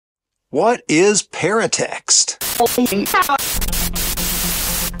What is Paratext?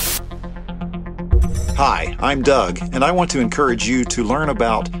 Hi, I'm Doug, and I want to encourage you to learn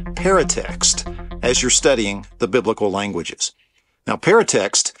about Paratext as you're studying the biblical languages. Now,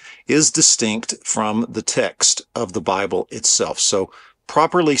 Paratext is distinct from the text of the Bible itself. So,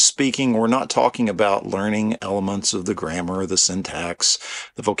 properly speaking, we're not talking about learning elements of the grammar, the syntax,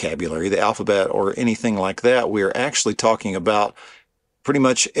 the vocabulary, the alphabet, or anything like that. We're actually talking about pretty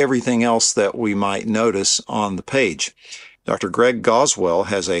much everything else that we might notice on the page. Dr. Greg Goswell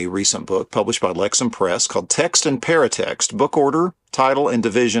has a recent book published by Lexham Press called Text and Paratext, Book Order, Title, and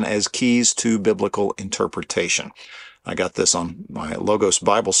Division as Keys to Biblical Interpretation. I got this on my Logos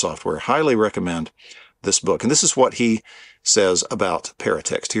Bible software. Highly recommend this book. And this is what he says about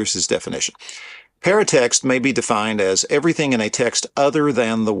paratext. Here's his definition. Paratext may be defined as everything in a text other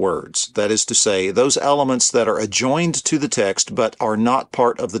than the words. That is to say, those elements that are adjoined to the text but are not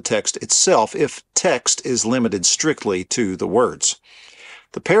part of the text itself if text is limited strictly to the words.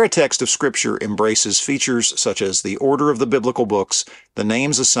 The paratext of Scripture embraces features such as the order of the biblical books, the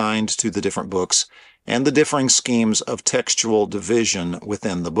names assigned to the different books, and the differing schemes of textual division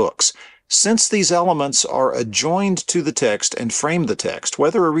within the books. Since these elements are adjoined to the text and frame the text,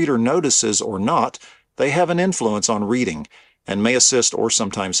 whether a reader notices or not, they have an influence on reading and may assist or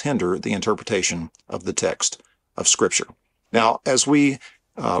sometimes hinder the interpretation of the text of Scripture. Now, as we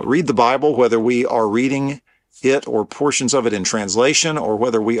read the Bible, whether we are reading it or portions of it in translation or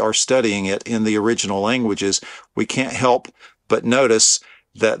whether we are studying it in the original languages, we can't help but notice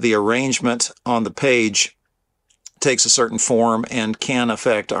that the arrangement on the page takes a certain form and can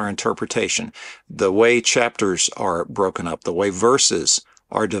affect our interpretation. The way chapters are broken up, the way verses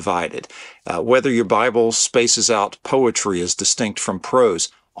are divided, whether your Bible spaces out poetry as distinct from prose,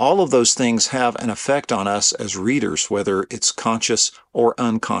 all of those things have an effect on us as readers, whether it's conscious or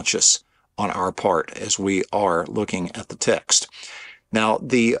unconscious on our part as we are looking at the text. Now,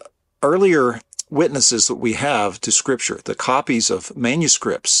 the earlier witnesses that we have to Scripture, the copies of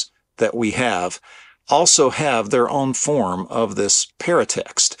manuscripts that we have, also have their own form of this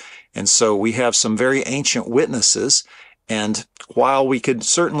paratext. And so we have some very ancient witnesses, and while we could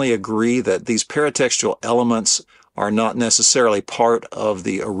certainly agree that these paratextual elements are not necessarily part of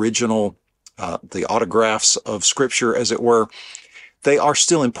the original, the autographs of Scripture, as it were, they are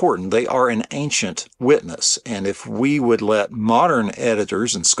still important. They are an ancient witness. And if we would let modern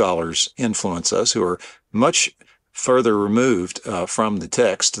editors and scholars influence us, who are much further removed from the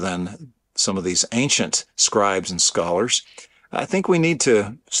text than some of these ancient scribes and scholars, I think we need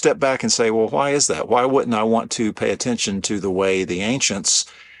to step back and say, well, why is that? Why wouldn't I want to pay attention to the way the ancients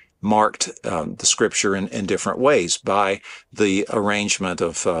marked the Scripture in different ways, by the arrangement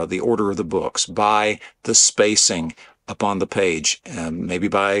of the order of the books, by the spacing upon the page, and maybe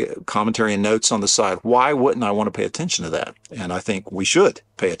by commentary and notes on the side? Why wouldn't I want to pay attention to that? And I think we should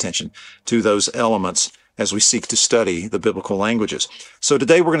pay attention to those elements as we seek to study the biblical languages. So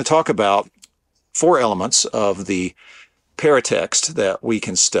today we're going to talk about 4 elements of the paratext that we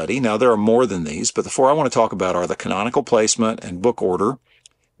can study. Now, there are more than these, but the 4 I want to talk about are the canonical placement and book order,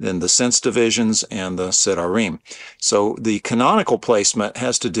 then the sense divisions, and the sedarim. So the canonical placement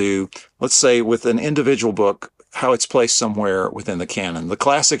has to do, let's say, with an individual book, how it's placed somewhere within the canon. The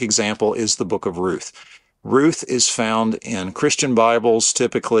classic example is the book of Ruth. Ruth is found in Christian Bibles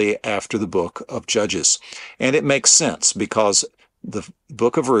typically after the book of Judges. And it makes sense because the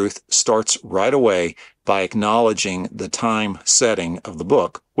book of Ruth starts right away by acknowledging the time setting of the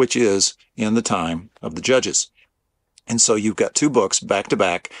book, which is in the time of the Judges. And so you've got 2 books back to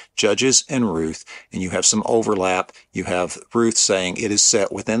back, Judges and Ruth, and you have some overlap. You have Ruth saying it is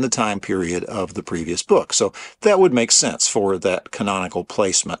set within the time period of the previous book. So that would make sense for that canonical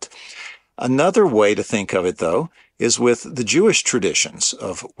placement. Another way to think of it, though, is with the Jewish traditions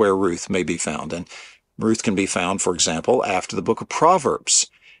of where Ruth may be found. And Ruth can be found, for example, after the book of Proverbs.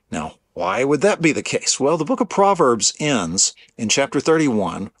 Now, why would that be the case? Well, the book of Proverbs ends in chapter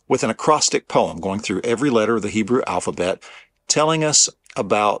 31 with an acrostic poem going through every letter of the Hebrew alphabet, telling us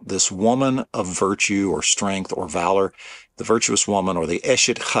about this woman of virtue or strength or valor, the virtuous woman, or the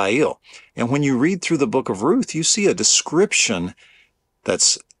Eshet Chayil. And when you read through the book of Ruth, you see a description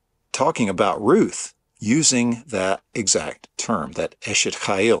that's talking about Ruth using that exact term, that Eshet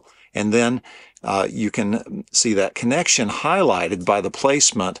Chayil. And then you can see that connection highlighted by the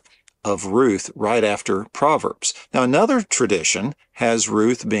placement of Ruth right after Proverbs. Now, another tradition has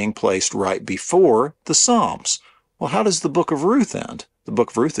Ruth being placed right before the Psalms. Well, how does the book of Ruth end? The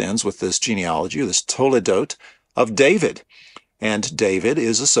book of Ruth ends with this genealogy, this Toledot of David. And David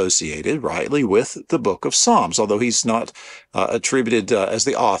is associated rightly with the book of Psalms, although he's not attributed as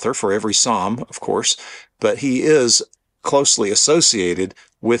the author for every psalm, of course, but he is closely associated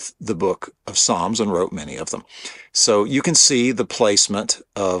with the book of Psalms and wrote many of them. So you can see the placement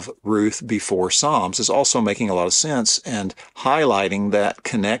of Ruth before Psalms is also making a lot of sense and highlighting that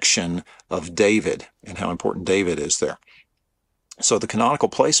connection of David and how important David is there. So the canonical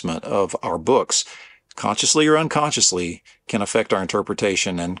placement of our books, consciously or unconsciously, can affect our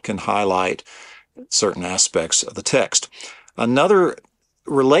interpretation and can highlight certain aspects of the text. Another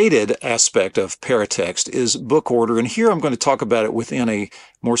related aspect of paratext is book order, and here I'm going to talk about it within a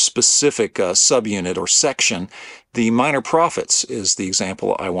more specific subunit or section. The Minor Prophets is the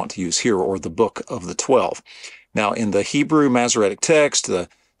example I want to use here, or the Book of the 12. Now, in the Hebrew Masoretic text, the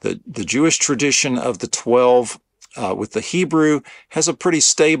Jewish tradition of the 12 with the Hebrew has a pretty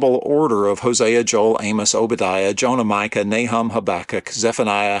stable order of Hosea, Joel, Amos, Obadiah, Jonah, Micah, Nahum, Habakkuk,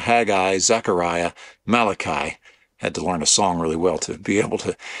 Zephaniah, Haggai, Zechariah, Malachi. Had to learn a song really well to be able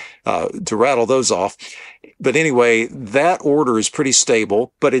to rattle those off. But anyway, that order is pretty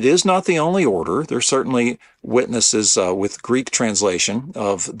stable, but it is not the only order. There's certainly witnesses with Greek translation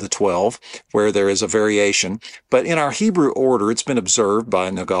of the 12 where there is a variation. But in our Hebrew order, it's been observed by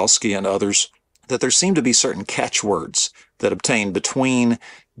Nagalski and others that there seem to be certain catchwords that obtain between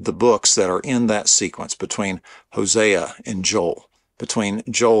the books that are in that sequence, between Hosea and Joel, between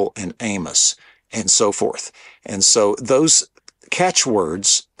Joel and Amos, and so forth. And so those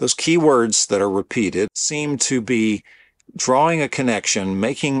catchwords, those key words that are repeated, seem to be drawing a connection,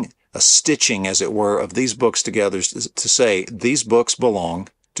 making a stitching, as it were, of these books together to say these books belong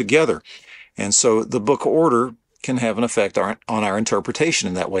together. And so the book order can have an effect on our interpretation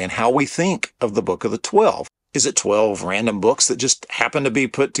in that way and how we think of the book of the 12. Is it 12 random books that just happen to be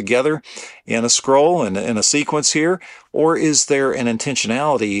put together in a scroll and in a sequence here? Or is there an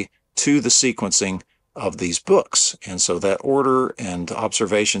intentionality to the sequencing of these books? And so that order and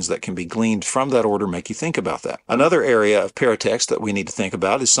observations that can be gleaned from that order make you think about that. Another area of paratext that we need to think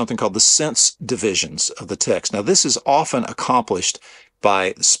about is something called the sense divisions of the text. Now, this is often accomplished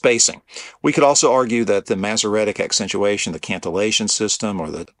by spacing. We could also argue that the Masoretic accentuation, the cantillation system, or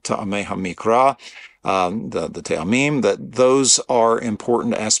the Ta'ameh HaMikra, the Te'amim, that those are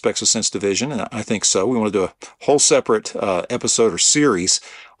important aspects of sense division, and I think so. We want to do a whole separate episode or series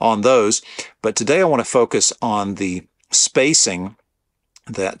on those, but today I want to focus on the spacing,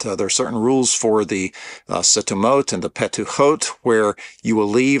 that there are certain rules for the setumot and the petuchot, where you will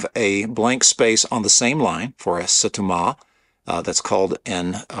leave a blank space on the same line for a setumah, that's called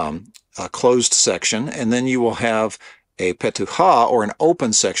a closed section, and then you will have a petucha, or an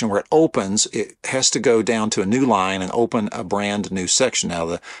open section, where it opens. It has to go down to a new line and open a brand new section. Now,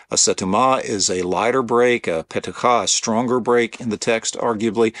 a setumah is a lighter break, a petucha a stronger break in the text,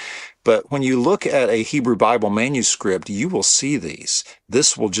 arguably. But when you look at a Hebrew Bible manuscript, you will see these.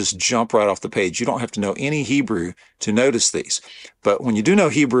 This will just jump right off the page. You don't have to know any Hebrew to notice these. But when you do know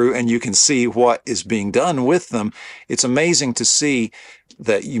Hebrew and you can see what is being done with them, it's amazing to see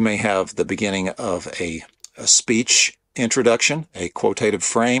that you may have the beginning of a speech introduction, a quotative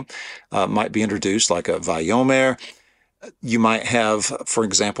frame might be introduced, like a vayomer. You might have, for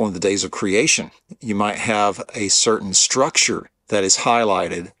example, in the days of creation, you might have a certain structure that is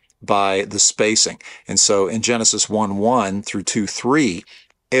highlighted by the spacing. And so in Genesis 1:1 through 2:3,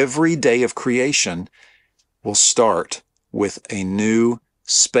 every day of creation will start with a new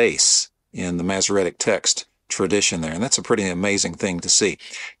space in the Masoretic text tradition there, and that's a pretty amazing thing to see.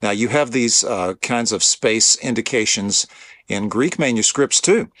 Now, you have these kinds of space indications in Greek manuscripts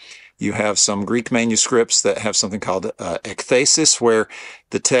too. You have some Greek manuscripts that have something called ekthesis, where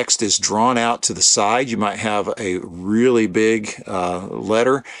the text is drawn out to the side. You might have a really big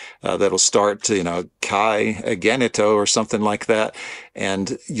letter that'll start to, kai agenito or something like that,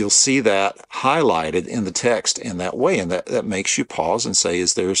 and you'll see that highlighted in the text in that way, and that makes you pause and say,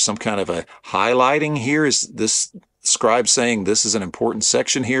 is there some kind of a highlighting here? Is this scribe saying this is an important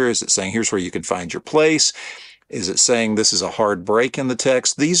section here? Is it saying here's where you can find your place? Is it saying this is a hard break in the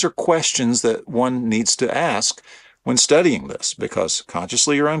text? These are questions that one needs to ask when studying this, because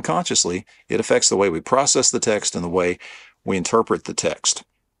consciously or unconsciously, it affects the way we process the text and the way we interpret the text.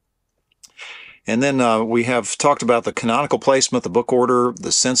 And then we have talked about the canonical placement, the book order,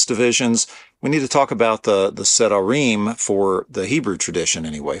 the sense divisions. We need to talk about the sedarim for the Hebrew tradition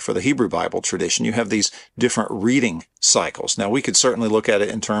anyway, for the Hebrew Bible tradition. You have these different reading cycles. Now, we could certainly look at it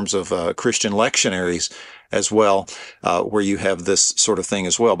in terms of Christian lectionaries as well, where you have this sort of thing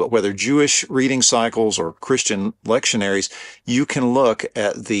as well. But whether Jewish reading cycles or Christian lectionaries, you can look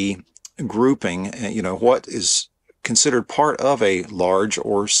at the grouping, what is considered part of a large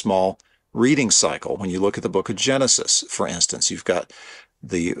or small reading cycle. When you look at the book of Genesis, for instance, you've got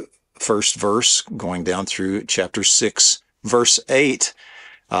the first verse going down through chapter 6, verse 8,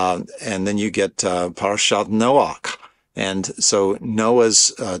 and then you get Parashat Noach. And so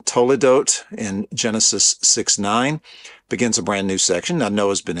Noah's Toledot in Genesis 6:9 begins a brand new section. Now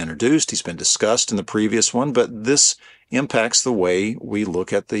Noah's been introduced, he's been discussed in the previous one, but this impacts the way we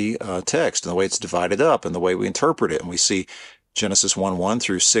look at the text and the way it's divided up and the way we interpret it. And we see Genesis 1:1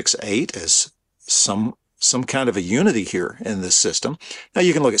 through 6:8 as some kind of a unity here in this system. Now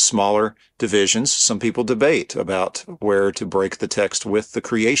you can look at smaller divisions. Some people debate about where to break the text with the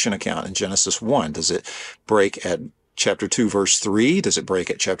creation account in Genesis 1. Does it break at chapter 2, verse 3? Does it break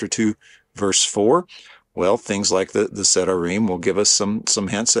at chapter 2, verse 4? Well, things like the Sedarim will give us some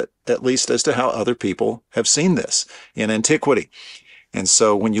hints at least as to how other people have seen this in antiquity. And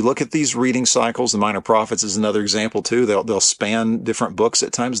so when you look at these reading cycles, the Minor Prophets is another example too. They'll span different books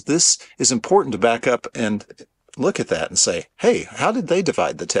at times. This is important to back up and look at that and say, hey, how did they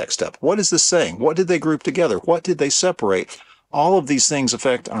divide the text up? What is this saying? What did they group together? What did they separate? All of these things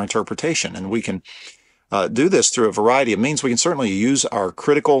affect our interpretation, and we can do this through a variety of means. We can certainly use our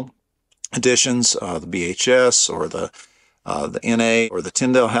critical editions, the BHS or the NA or the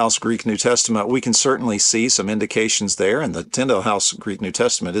Tyndale House Greek New Testament. We can certainly see some indications there, and the Tyndale House Greek New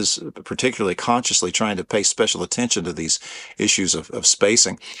Testament is particularly consciously trying to pay special attention to these issues of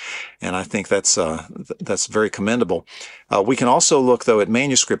spacing, and I think that's very commendable. We can also look, though, at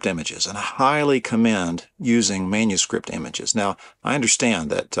manuscript images, and I highly commend using manuscript images. Now, I understand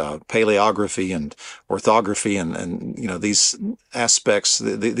that paleography and orthography and these aspects,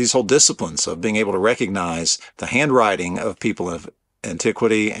 these whole disciplines of being able to recognize the handwriting of people of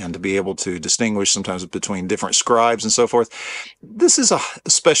antiquity and to be able to distinguish sometimes between different scribes and so forth. This is a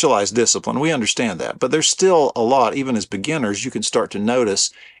specialized discipline. We understand that, but there's still a lot, even as beginners, you can start to notice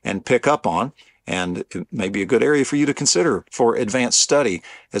and pick up on, and it may be a good area for you to consider for advanced study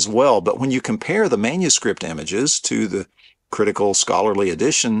as well. But when you compare the manuscript images to the critical scholarly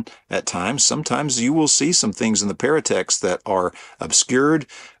edition at times, sometimes you will see some things in the Paratext that are obscured,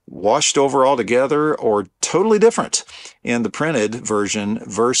 washed over altogether, or totally different in the printed version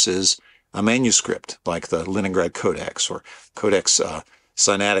versus a manuscript like the Leningrad Codex or Codex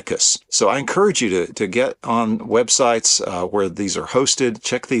Sinaiticus. So I encourage you to get on websites where these are hosted.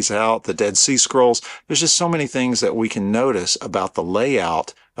 Check these out, the Dead Sea Scrolls. There's just so many things that we can notice about the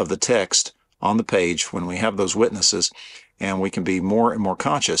layout of the text on the page when we have those witnesses, and we can be more and more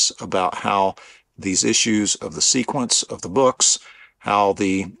conscious about how these issues of the sequence of the books, how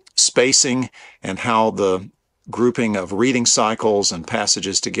the spacing, and how the grouping of reading cycles and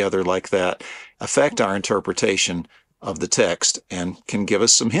passages together like that affect our interpretation of the text and can give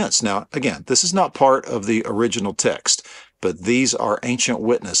us some hints. Now, again, this is not part of the original text, but these are ancient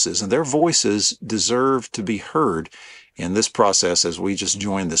witnesses, and their voices deserve to be heard in this process as we just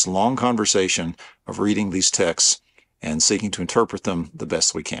join this long conversation of reading these texts and seeking to interpret them the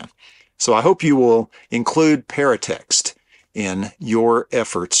best we can. So I hope you will include Paratext in your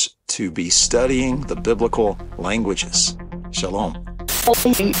efforts to be studying the biblical languages. Shalom.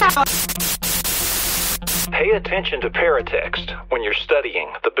 Pay attention to Paratext when you're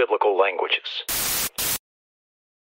studying the biblical languages.